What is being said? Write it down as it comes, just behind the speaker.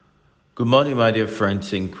Good morning, my dear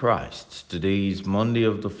friends in Christ. Today is Monday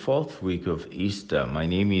of the fourth week of Easter. My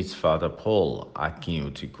name is Fada Paul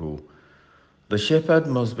Akinyotiku. The shepherd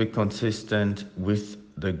must be consistent with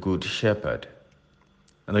the good shepherd.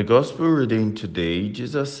 In the gospel reading today,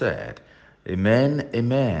 Jesus said, Amen,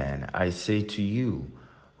 amen, I say to you,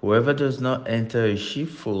 whoever does not enter a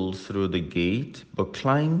sheepfold through the gate, but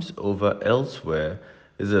climbs over elsewhere,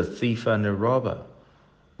 is a thief and a robber.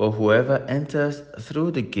 But whoever enters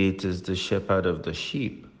through the gate is the shepherd of the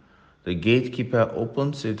sheep. The gatekeeper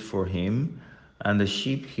opens it for him, and the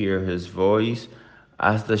sheep hear his voice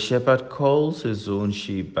as the shepherd calls his own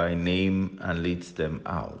sheep by name and leads them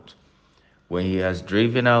out. When he has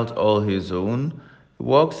driven out all his own, he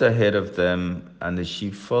walks ahead of them, and the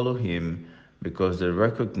sheep follow him because they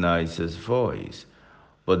recognize his voice.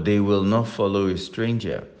 But they will not follow a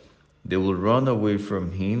stranger. They will run away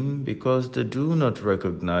from him because they do not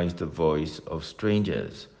recognize the voice of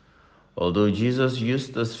strangers. Although Jesus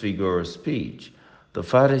used this figure of speech, the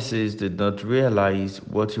Pharisees did not realize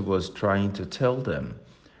what he was trying to tell them.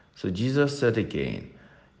 So Jesus said again,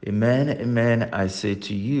 Amen, amen, I say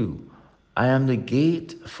to you, I am the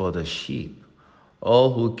gate for the sheep.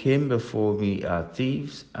 All who came before me are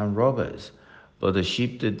thieves and robbers, but the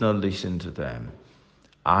sheep did not listen to them.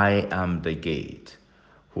 I am the gate.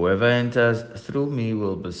 Whoever enters through me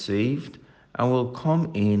will be saved and will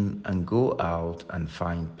come in and go out and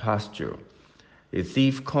find pasture. A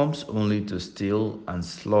thief comes only to steal and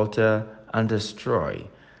slaughter and destroy.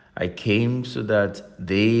 I came so that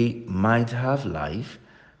they might have life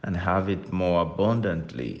and have it more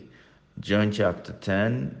abundantly. John chapter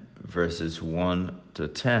 10, verses 1 to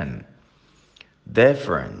 10. Dear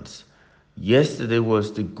friends, yesterday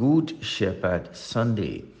was the Good Shepherd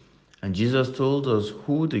Sunday, and Jesus told us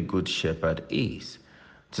who the Good Shepherd is.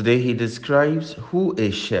 Today he describes who a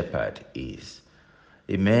shepherd is.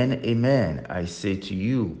 Amen, amen, I say to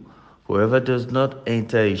you, whoever does not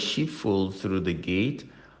enter a sheepfold through the gate,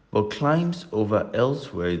 but climbs over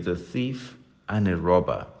elsewhere is a thief and a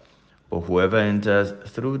robber. But whoever enters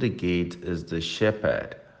through the gate is the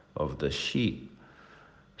shepherd of the sheep.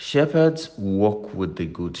 Shepherds walk with the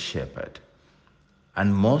Good Shepherd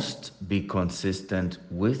and must be consistent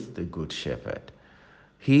with the Good Shepherd.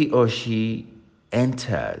 He or she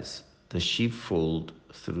enters the sheepfold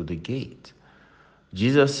through the gate.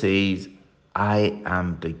 Jesus says, I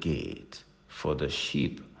am the gate for the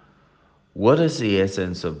sheep. What is the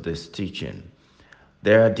essence of this teaching?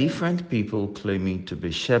 There are different people claiming to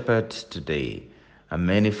be shepherds today, and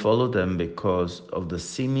many follow them because of the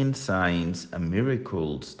seeming signs and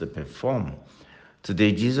miracles they perform.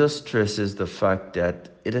 Today, Jesus stresses the fact that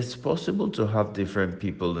it is possible to have different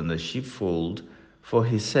people in the sheepfold, for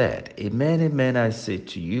he said, Amen, amen, I say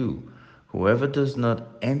to you, whoever does not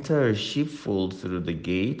enter a sheepfold through the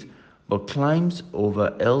gate, but climbs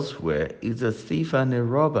over elsewhere, is a thief and a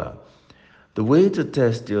robber. The way to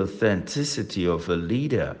test the authenticity of a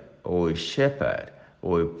leader or a shepherd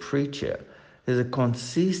or a preacher is the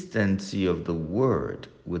consistency of the word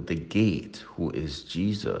with the gate, who is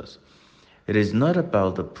Jesus. It is not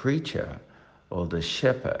about the preacher or the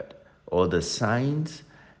shepherd or the signs,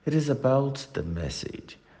 it is about the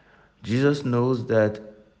message. Jesus knows that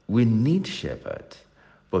we need shepherds,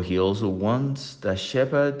 but he also wants that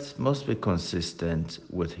shepherds must be consistent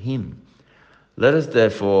with him. Let us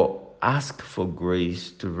therefore ask for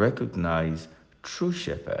grace to recognize true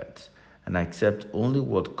shepherds and accept only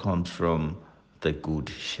what comes from the Good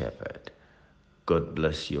Shepherd. God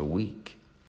bless your week.